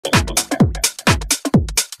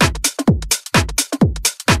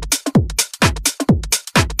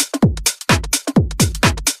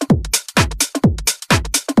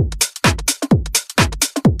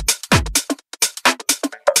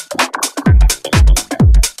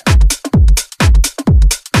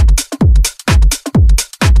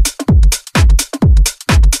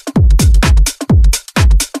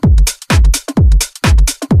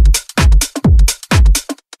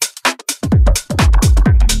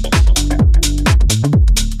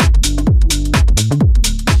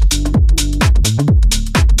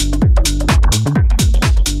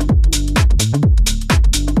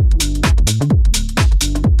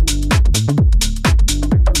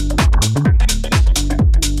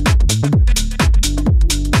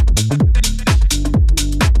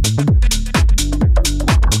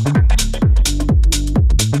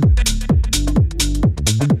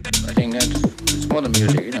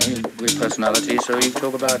so you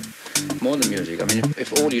talk about more than music. I mean,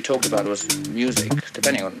 if all you talked about was music,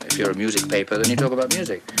 depending on if you're a music paper, then you talk about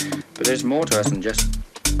music. But there's more to us than just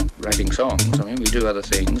writing songs. I mean, we do other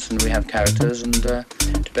things, and we have characters, and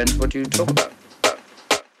it depends what you talk about.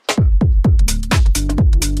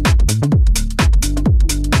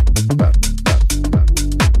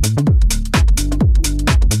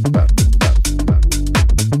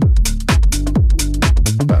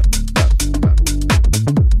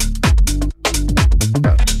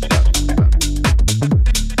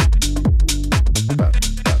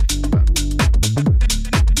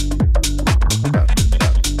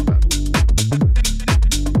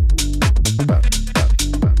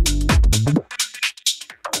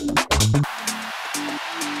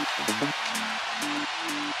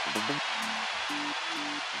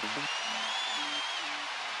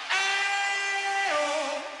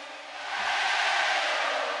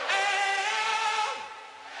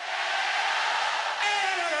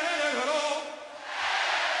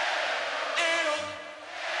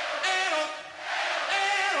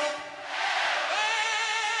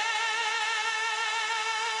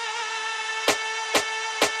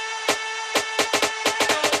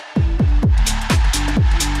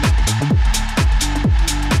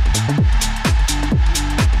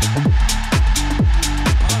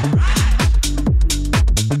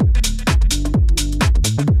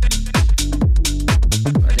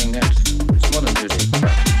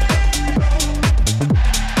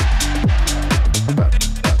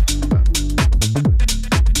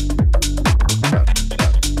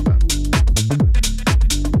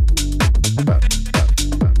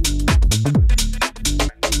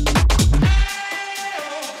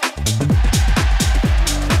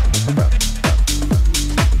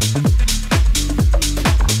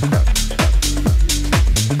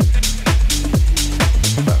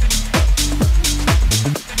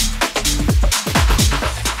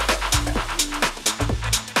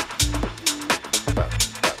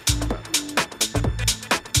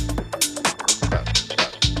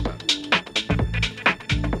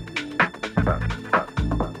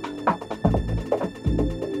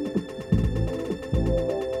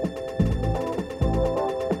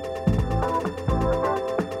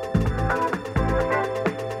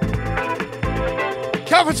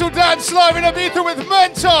 Capital Dance live in Ibiza with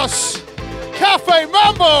Mentos. Café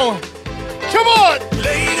Mambo. Come on.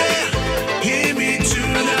 Lady, hear me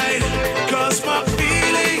tonight, 'cause my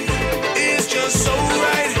feeling is just so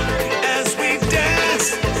right as we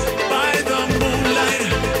dance by the moonlight.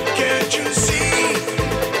 Can't you see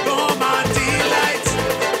all my delight?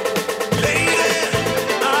 Lady,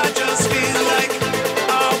 I just feel like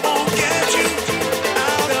I won't get you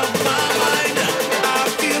out of my mind. I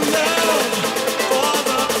feel love for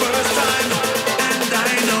the first time, and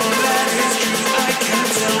I know that it's true. I can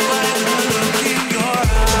tell by the look in your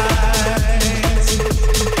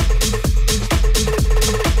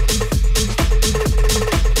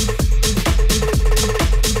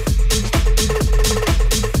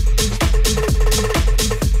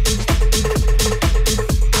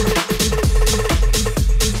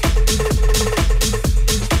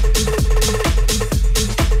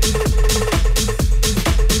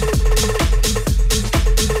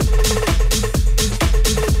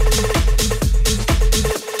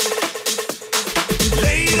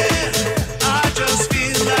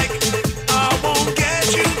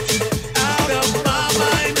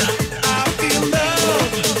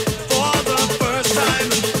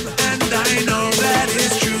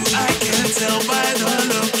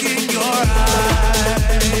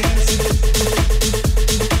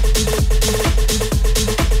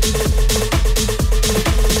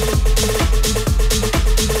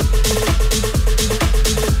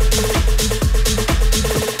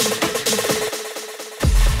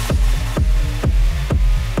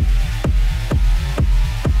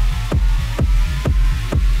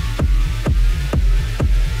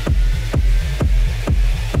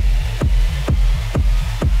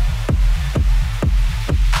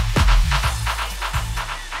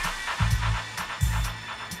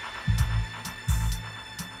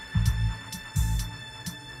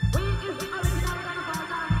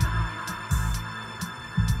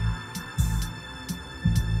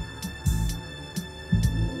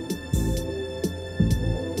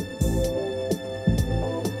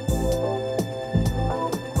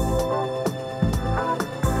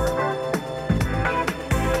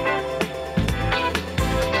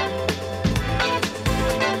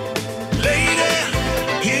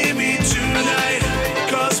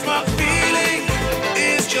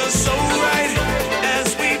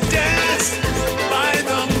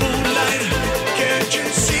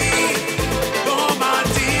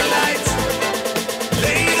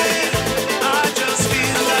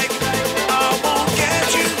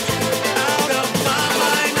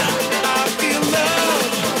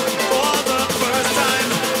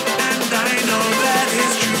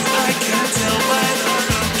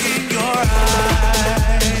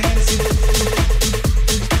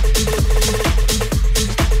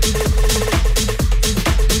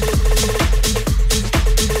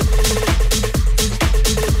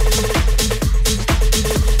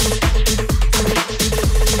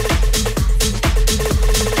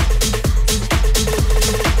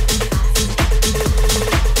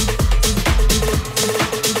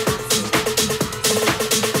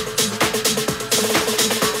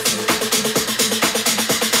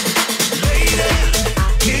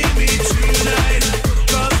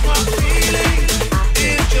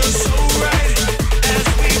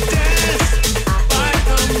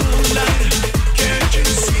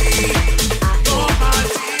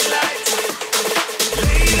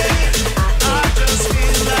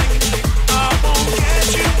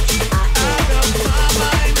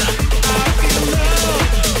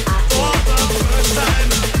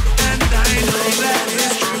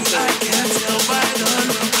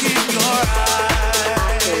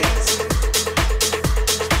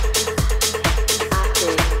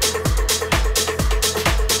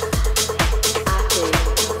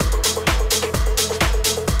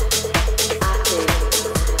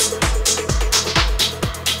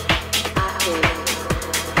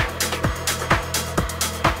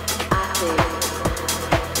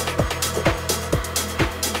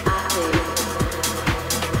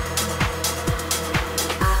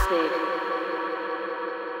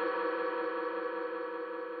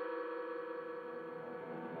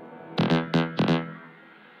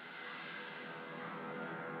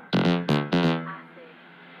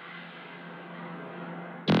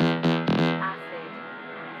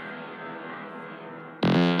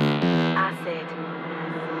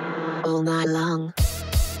all night long.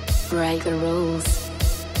 Break the rules,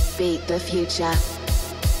 beat the future,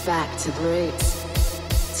 back to the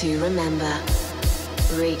roots, to remember,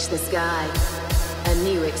 reach the sky, a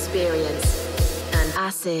new experience, and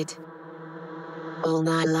acid, all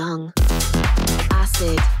night long.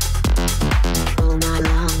 Acid, all night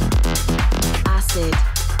long. Acid,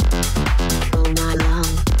 all night long.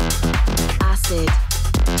 Acid,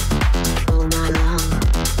 all night long.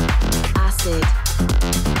 Acid,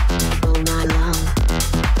 all night long.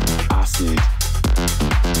 Acid,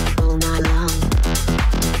 all night long.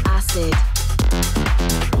 Acid,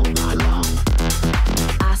 all night long.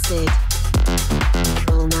 acid,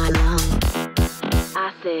 all night long.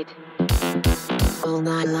 Acid, all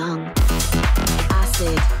night long.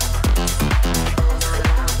 Acid,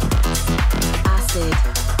 acid,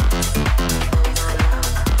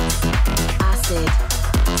 acid,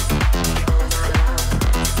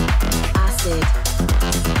 acid.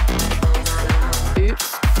 Oops.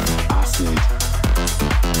 Acid,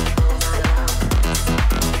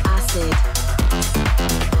 Acid,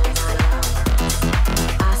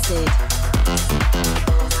 acid,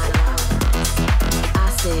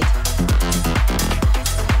 acid.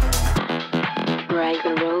 Break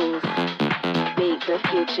the rules, beat the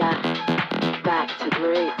future, back to the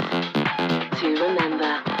roots, to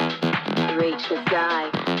remember, reach the sky,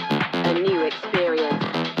 a new experience,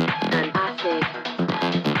 and acid,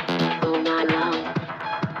 all night long.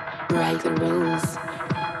 Break the rules,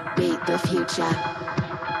 beat the future,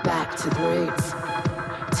 back to the roots,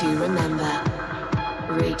 to remember,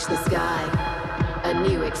 reach the sky, a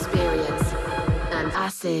new experience, and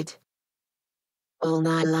acid, all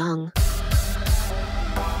night long.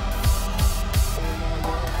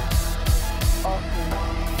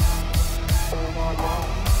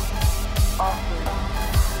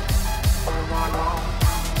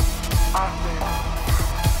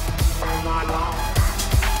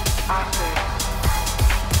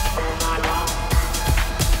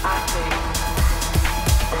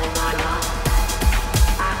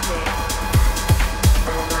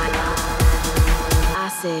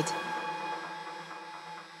 Acid.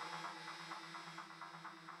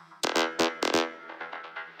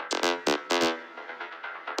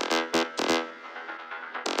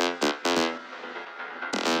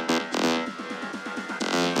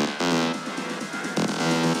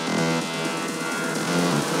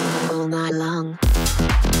 All night long.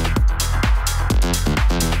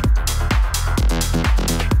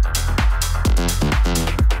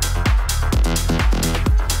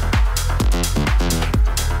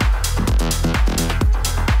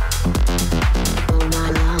 All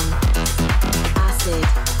night long. Acid.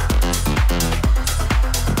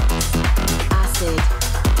 Acid.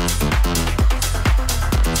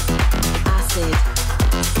 Acid.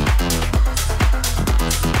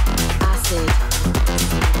 Acid.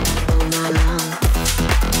 All night long.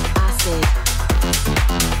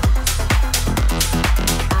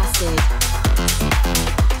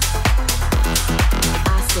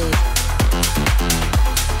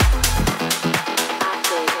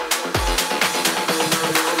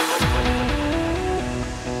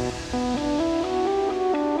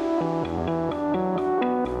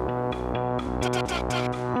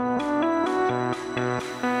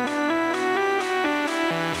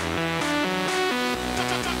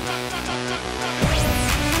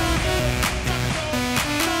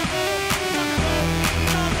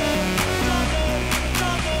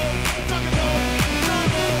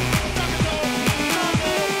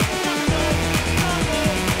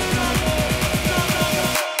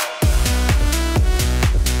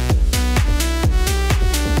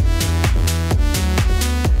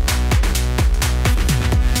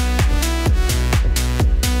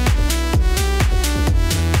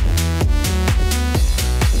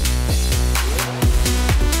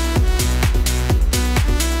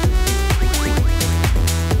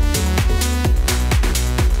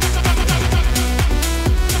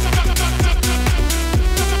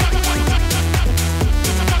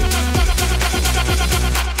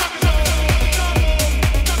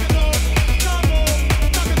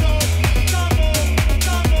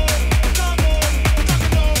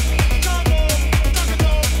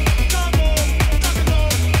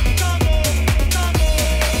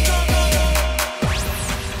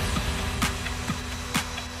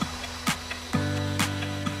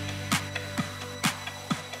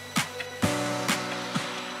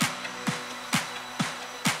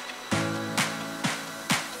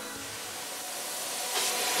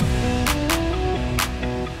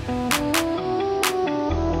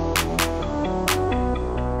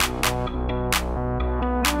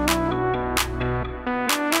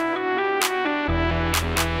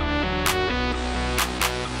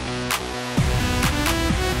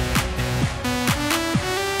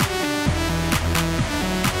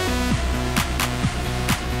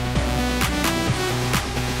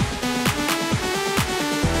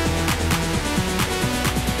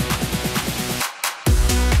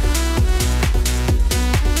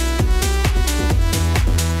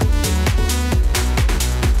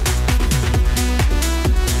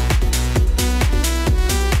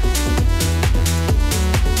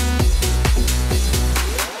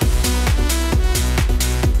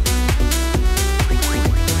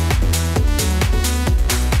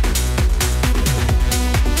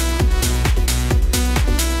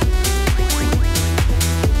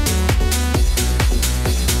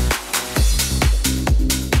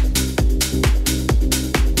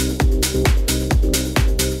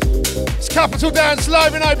 Capital Dance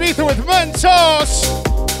live in Ibiza with Mentos.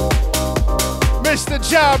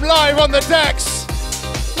 MistaJam live on the decks.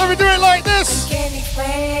 Let me do it like this. Can you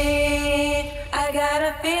wait? I got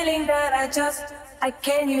a feeling that I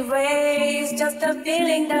can't erase. Just a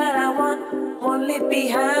feeling that I won't leave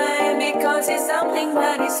behind, because it's something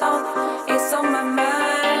that it's on my mind.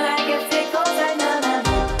 I guess it goes like na na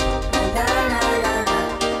na na na na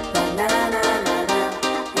na na na na na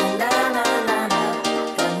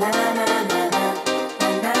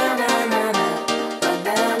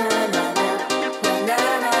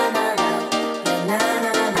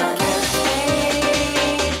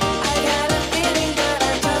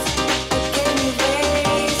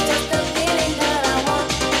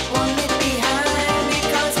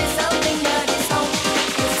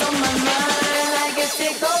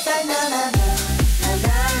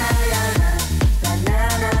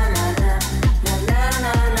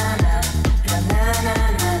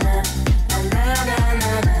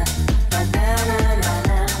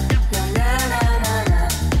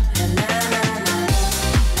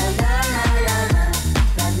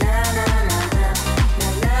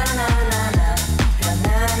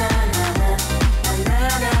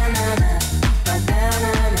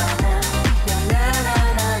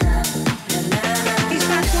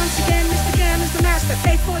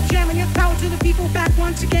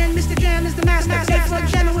once again, MistaJam is the master. Pay for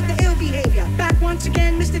jamming with the ill behavior. Back once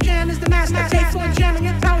again, MistaJam is the master. Pay for jamming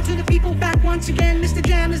your power to the people. Back once again,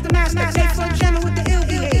 MistaJam is the master. Pay for jamming with the ill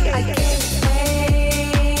behavior. I can't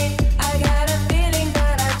wait. I got a feeling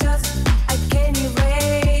that I can't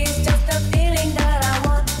erase. Just a feeling that I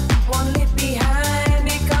won't leave behind,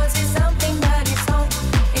 because it's something that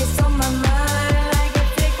it's on my mind. Like a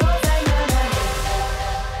tickle,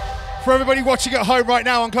 For everybody watching at home right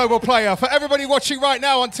now on Global Player, for everybody watching right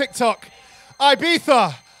now on TikTok,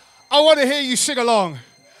 Ibiza, I want to hear you sing along.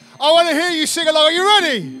 I want to hear you sing along. Are you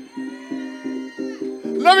ready?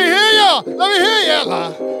 Let me hear ya. Let me hear ya. La,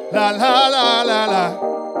 la, la, la, la, la.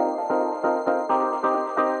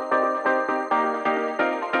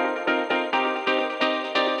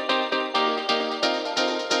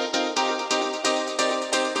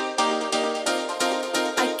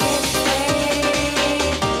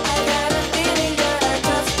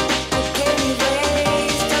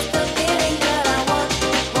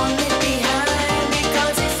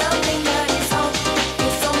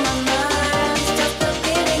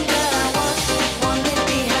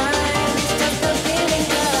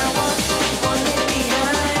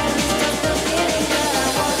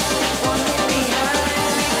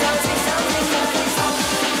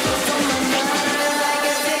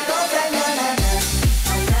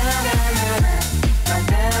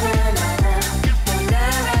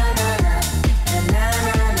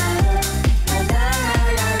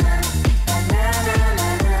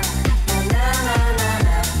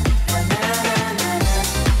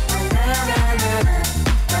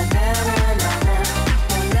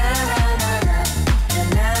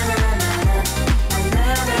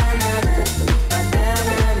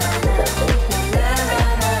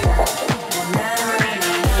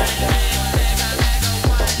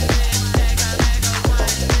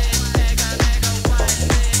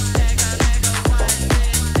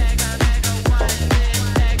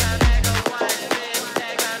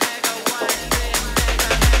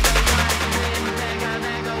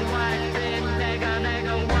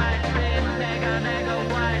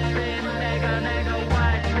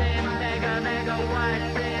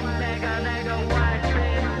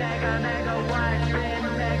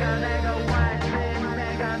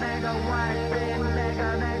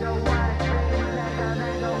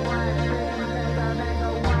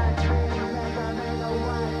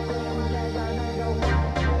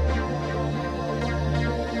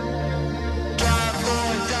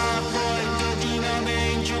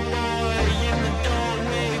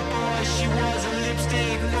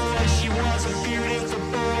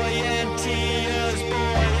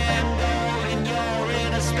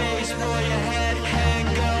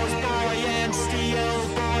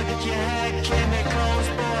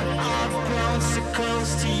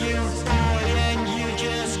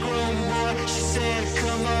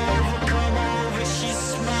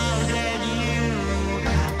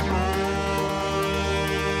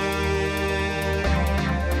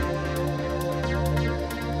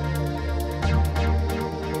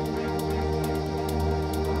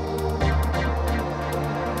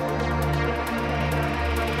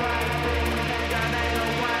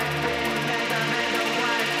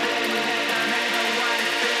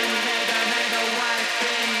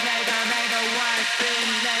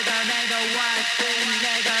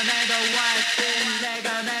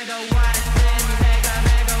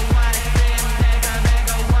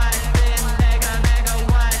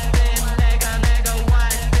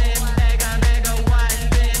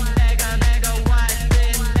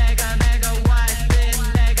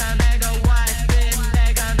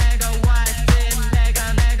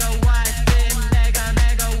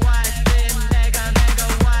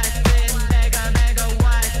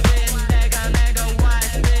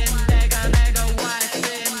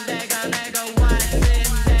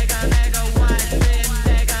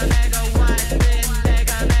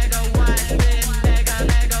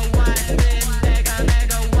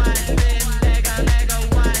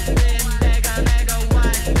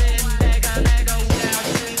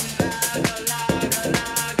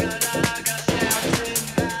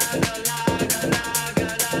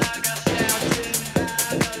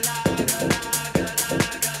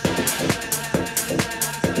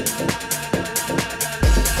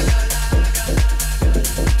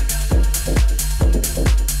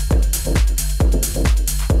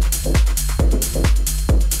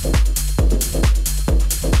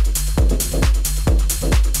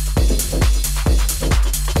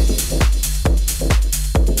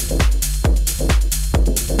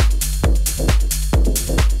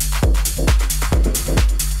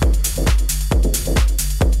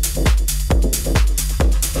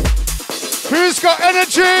 got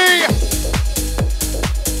energy.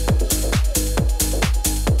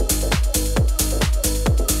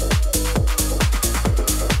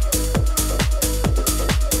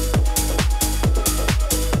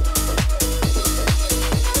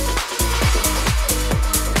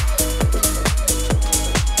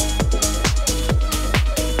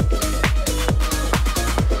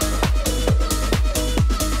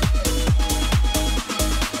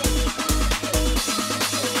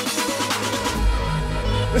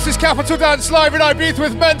 This is Capital Dance live in Ibiza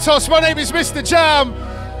with Mentos. My name is MistaJam,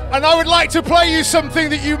 and I would like to play you something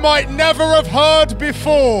that you might never have heard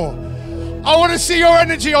before. I want to see your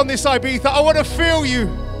energy on this Ibiza. I want to feel you.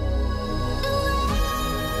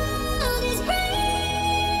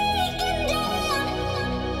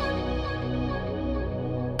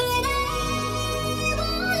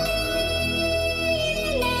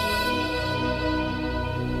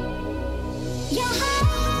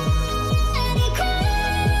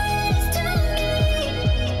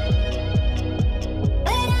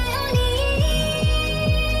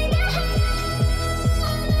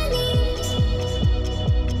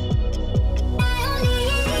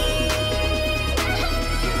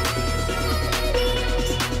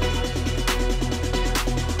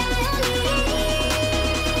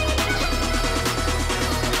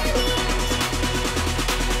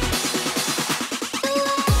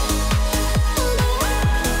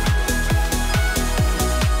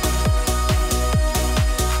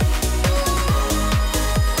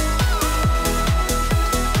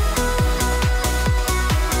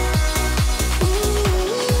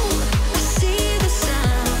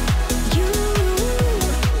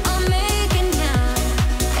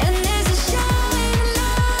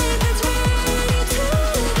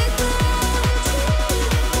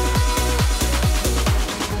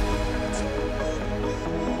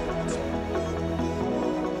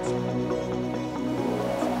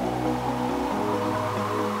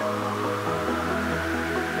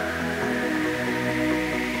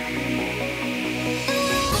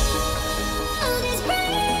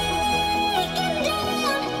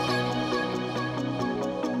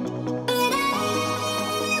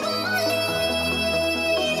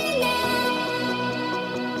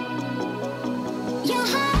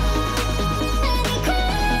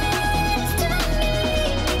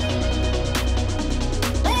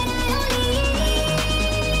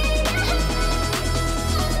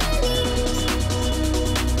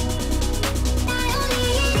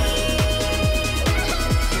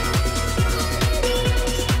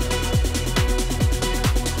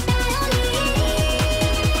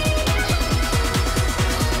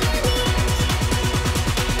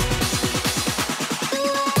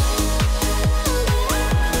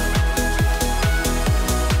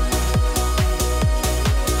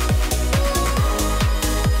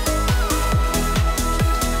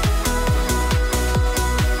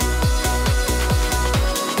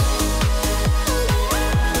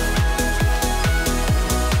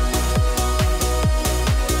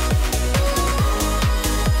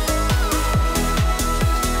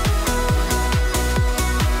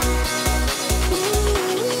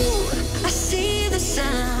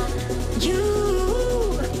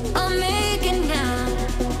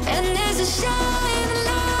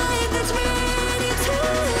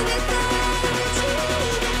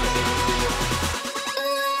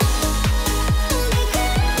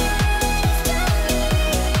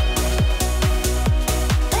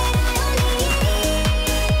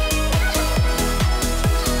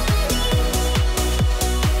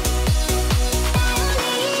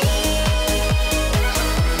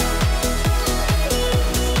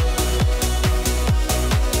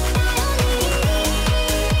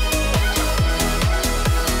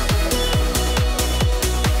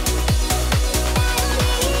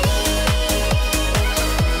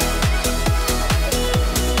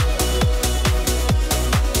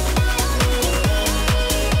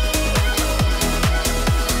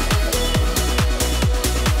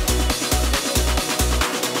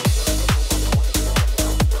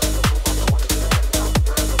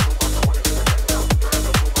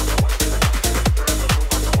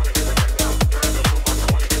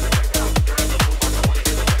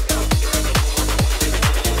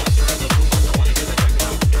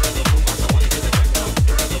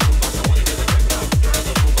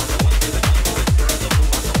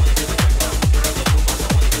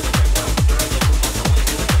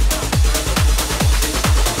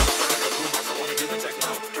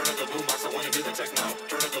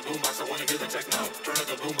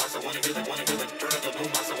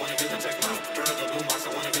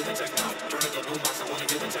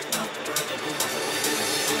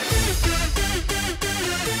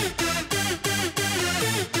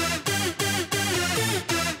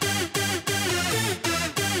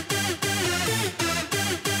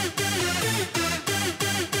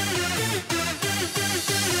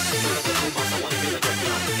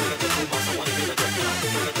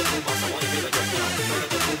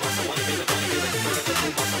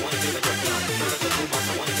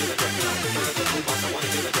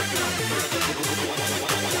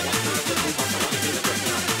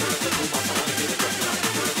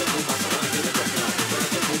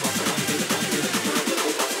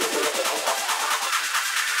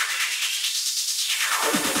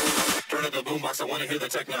 hear the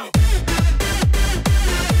techno.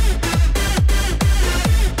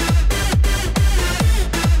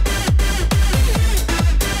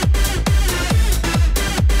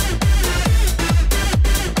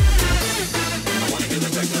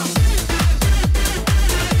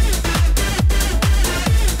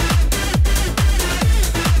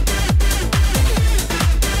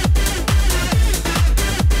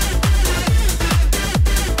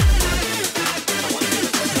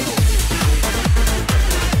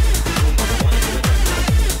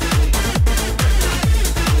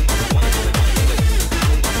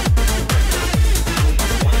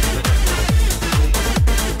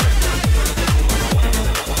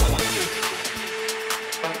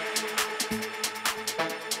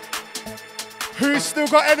 Who's still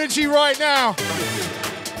got energy right now?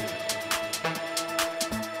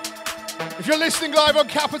 If you're listening live on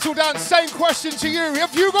Capital Dance, same question to you.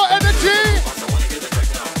 Have you got energy?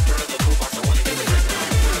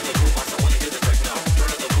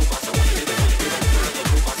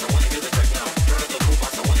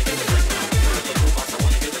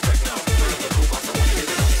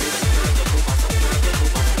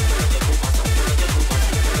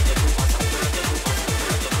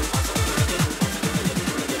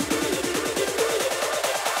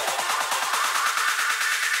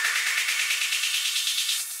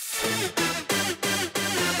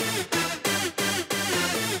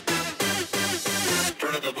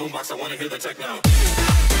 I wanna hear the techno.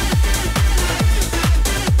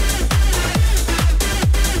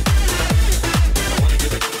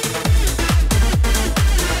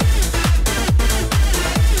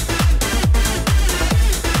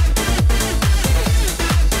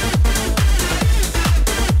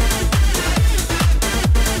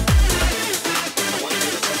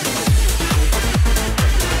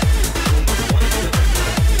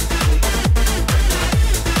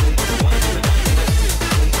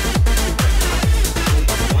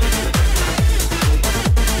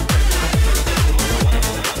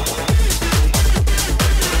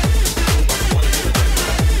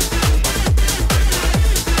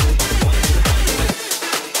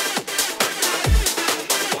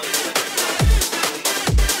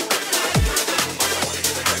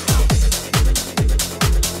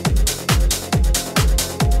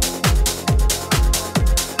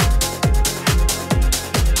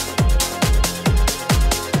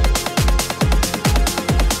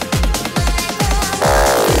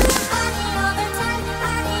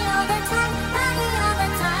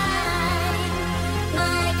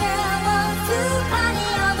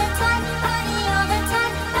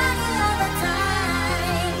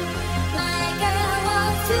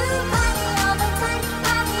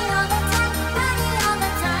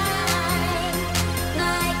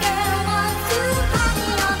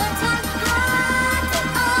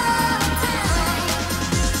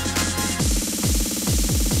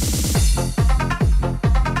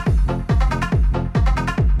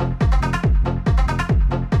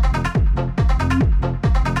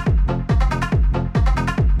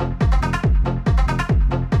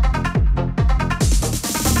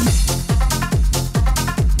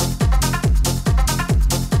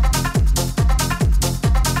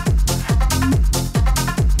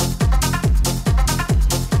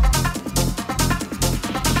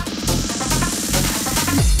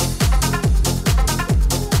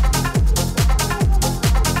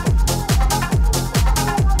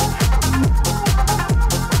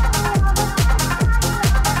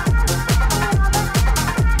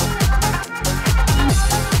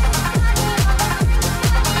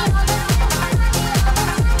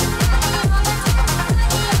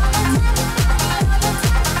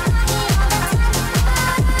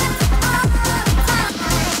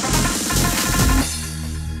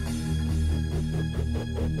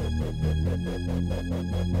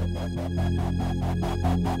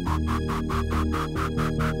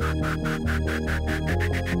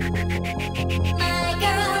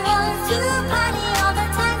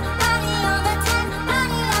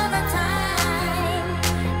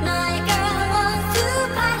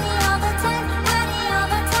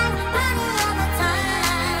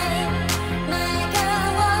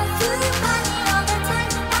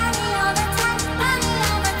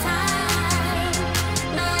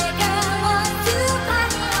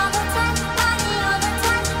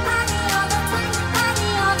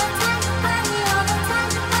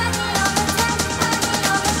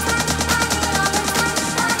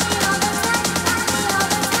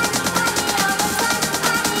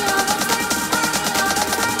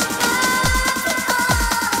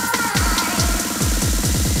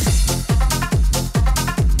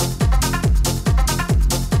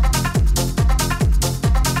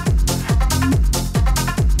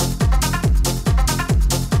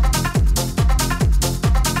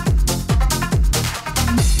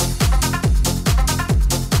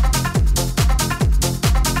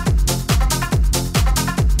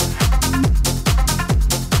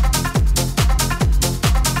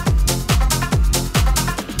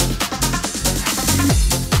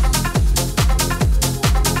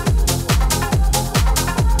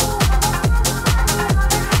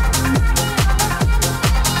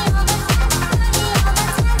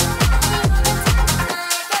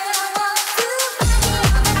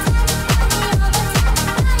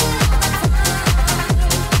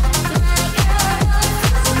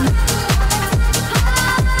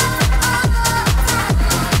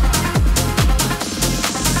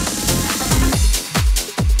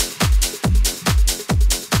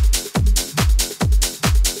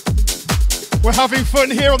 We're having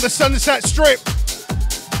fun here on the Sunset Strip.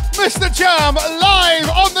 MistaJam live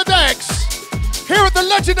on the decks here at the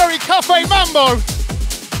legendary Café Mambo.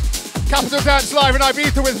 Capital Dance live in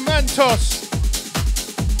Ibiza with Mentos.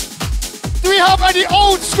 Do we have any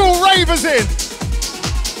old school ravers in?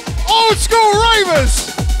 Old school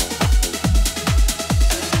ravers!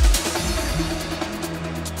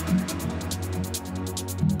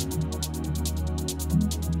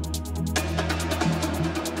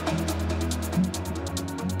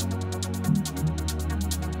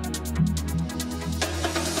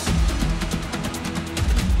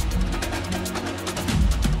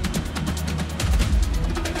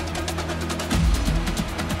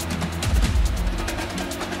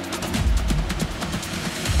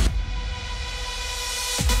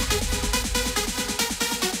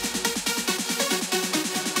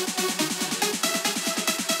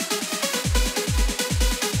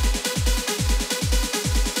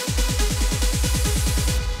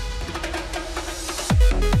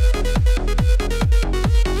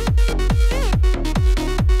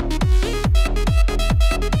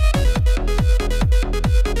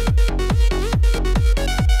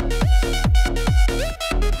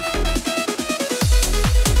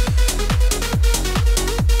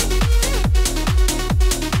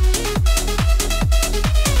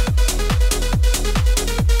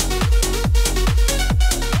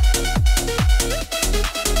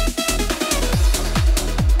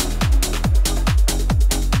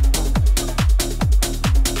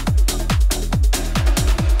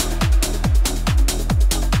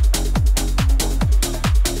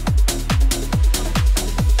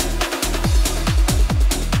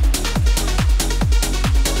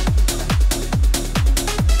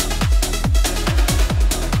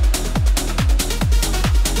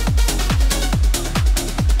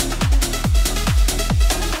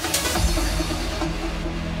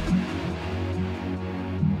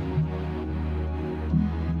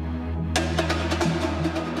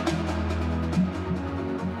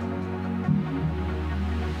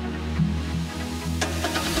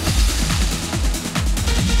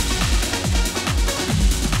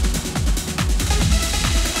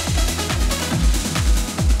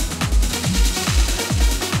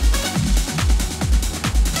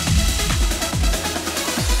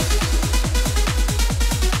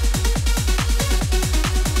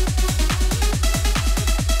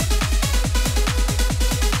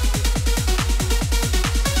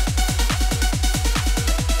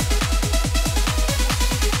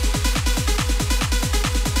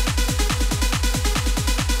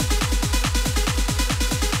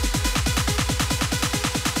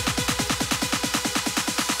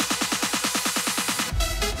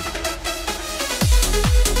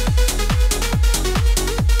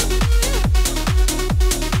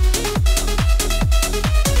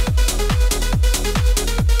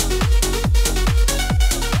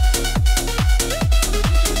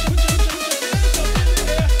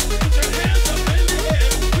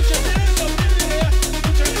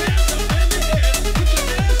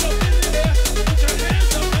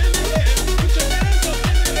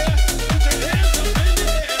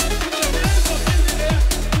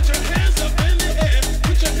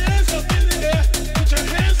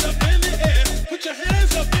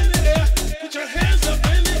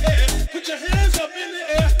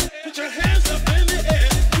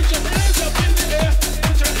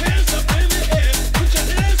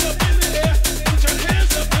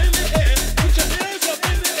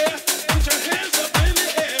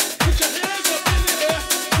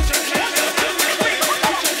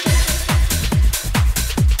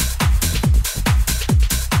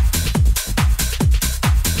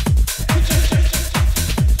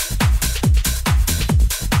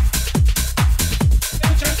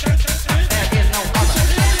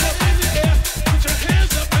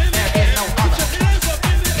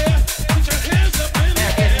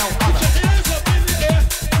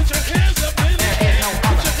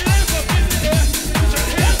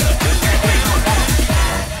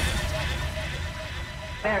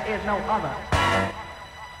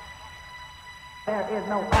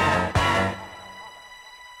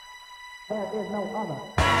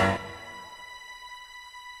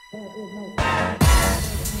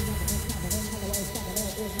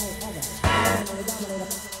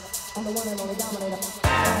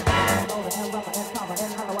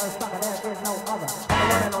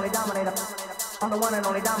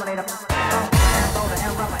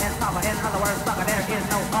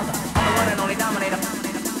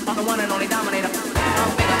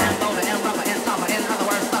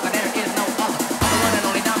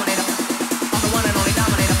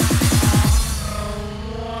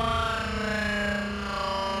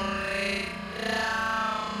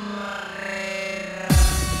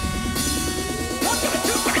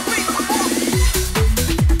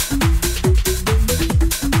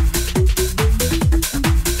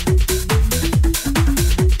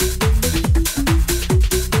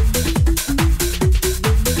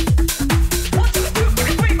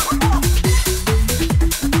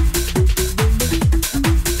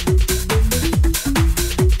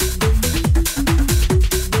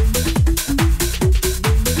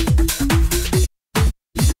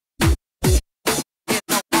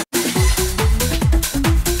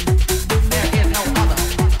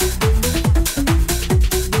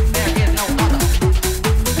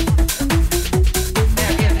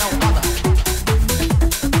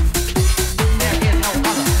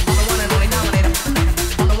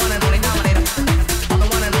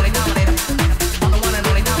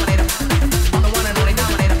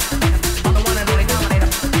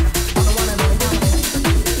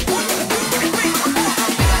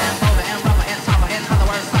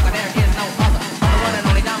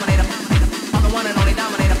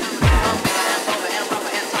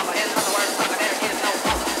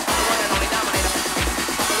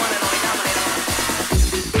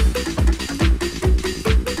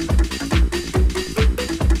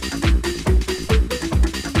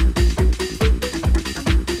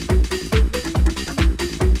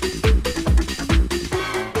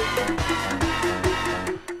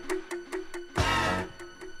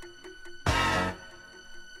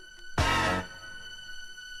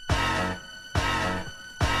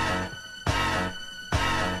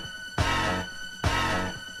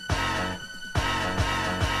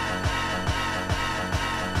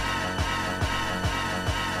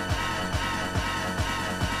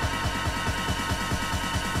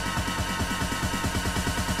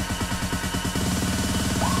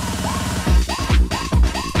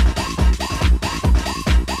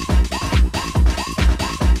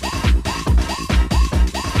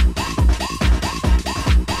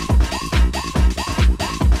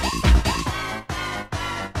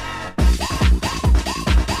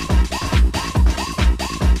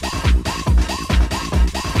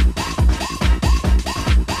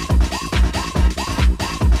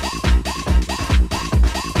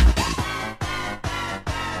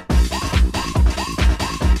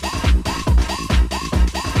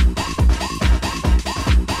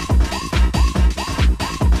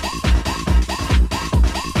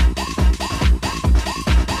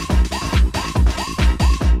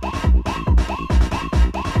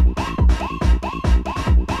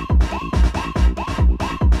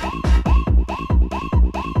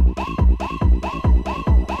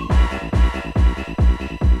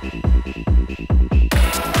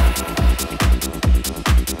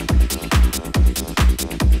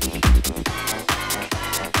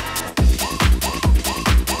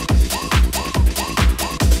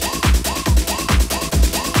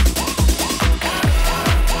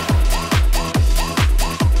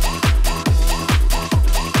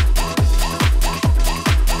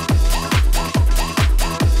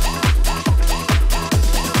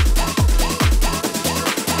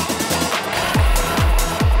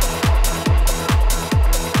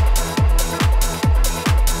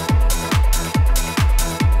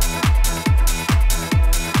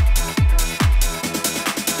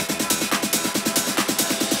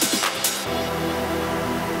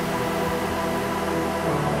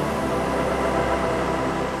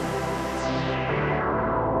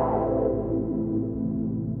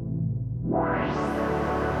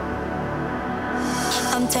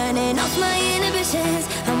 I'm turning off my inhibitions.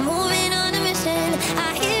 I'm moving on a mission.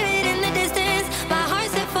 I hear it in the distance. My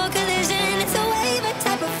heart's set for collision. It's a wave, a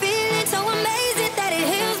type of feeling so amazing that it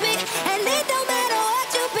heals me. And it don't matter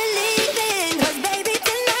what you believe in, 'cause baby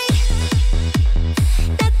tonight,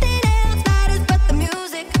 nothing else matters but the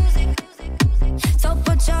music. So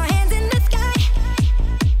put your hands in the sky,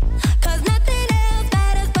 'cause nothing else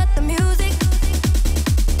matters but the music.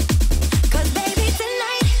 'Cause baby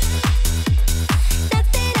tonight,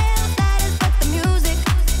 nothing else matters but the music.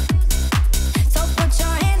 So put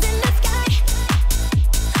your hands in the sky,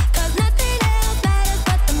 'cause nothing else matters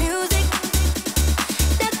but the music.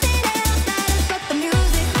 Nothing else matters but the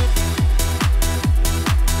music.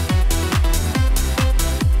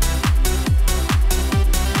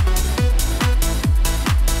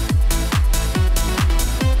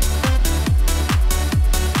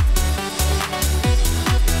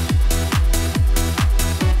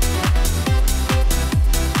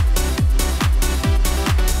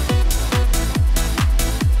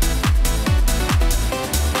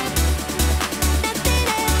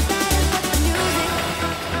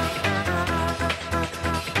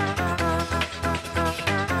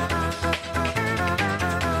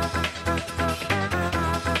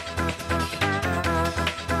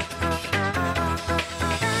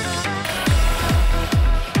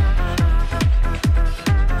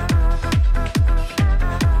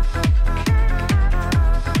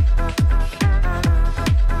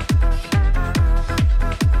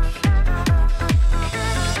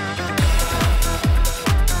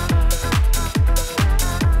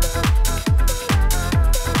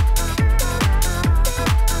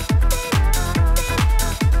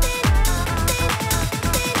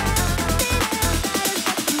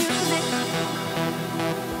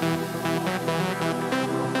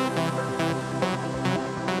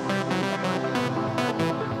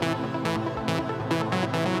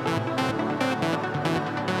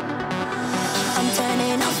 I'm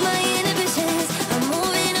turning off my inhibitions. I'm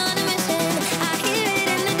moving on a mission. I hear it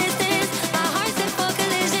in the distance. My heart's set for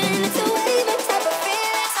collision. It's a wave, a type of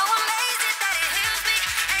feeling so amazing that it heals me.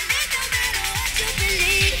 And it don't matter what you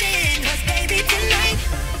believe in, 'cause baby tonight,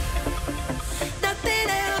 nothing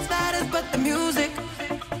else matters but the music.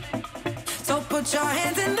 So put your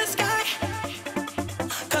hands in the sky,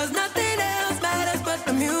 'cause nothing else matters but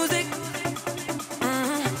the music.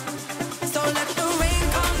 So let the rain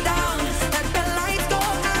come down, let the lights go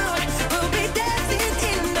out. We'll be dancing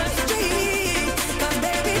in the street, 'cause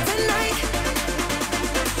baby tonight,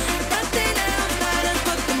 nothing else matters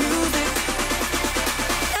but the music.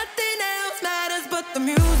 Nothing else matters but the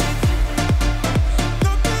music.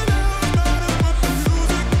 Nothing else matters but the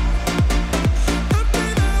music.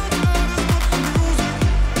 Nothing else matters but the music.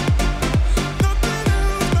 Nothing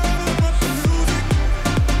else matters but the music.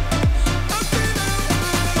 Nothing else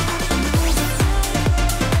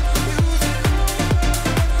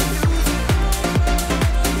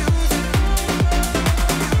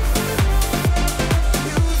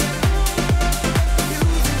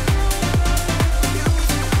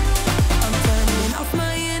I'm turning off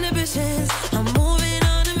my inhibitions. I'm moving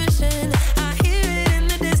on a mission. I hear it in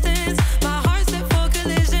the distance. My heart's set for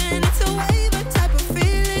collision. It's a wave, a type of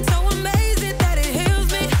feeling so amazing that it heals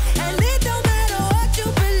me. And it don't matter what you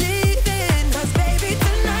believe in, 'cause baby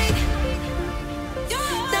tonight,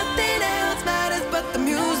 nothing else matters but the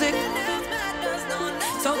music.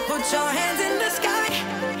 So put your hands in the sky,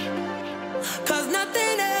 'cause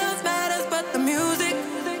nothing else